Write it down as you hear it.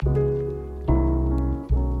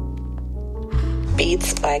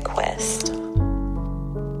Beatbyquest.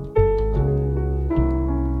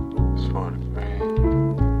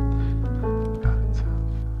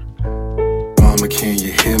 Mama, can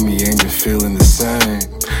you hear me? Ain't you feeling the same?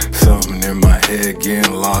 Something in my head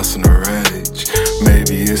getting lost in a rage.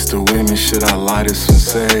 Maybe it's the women, should I light it some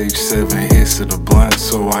sage? 7 hits of the blunt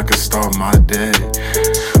so I can start my day.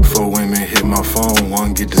 4 women hit my phone,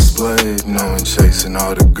 1 get displayed. Knowing chasing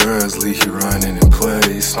all the girls, leave you running in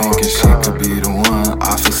place. Thinking she could be the one,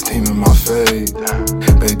 I feel steam in my face.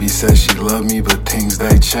 Baby said she love me, but things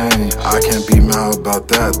they change. I can't be mad about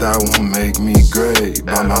that, that won't make me great.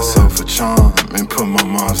 Buy myself a charm and put my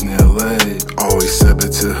mom's nail laid. Always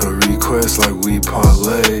submit to her request like we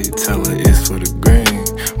parlay. Tell her it's for the green,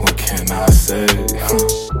 what can I say?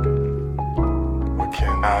 What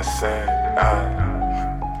can I say?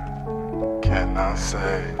 Can I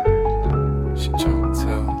say? She tryna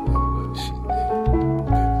tell me what she need.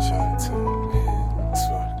 Baby tryna tell me it's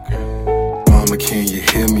for the green. Mama, can you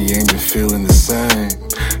hear me? Ain't you feeling the same?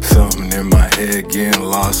 Something in my head getting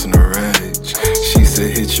lost in a rage. She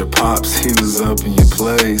said hit your pops, he was up in your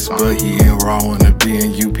place. But he ain't where I wanna be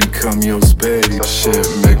and you become your space. Shit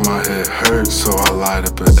make my head hurt, so I light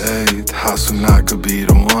up an 8. How soon I could be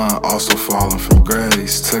the one, also falling from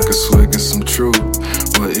grace. Took a swig of some truth,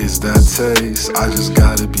 what is that taste? I just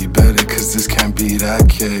gotta be better, cause this can't be that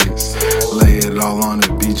case. Lay it all on the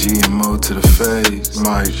BGMO to the face.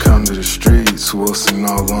 Might come to the streets, Wilson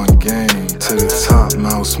all on game. To the top,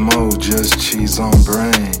 mouse mode, just cheese on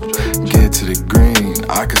brain. Get to the green,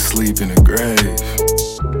 I could sleep in the grave.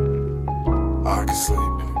 I could sleep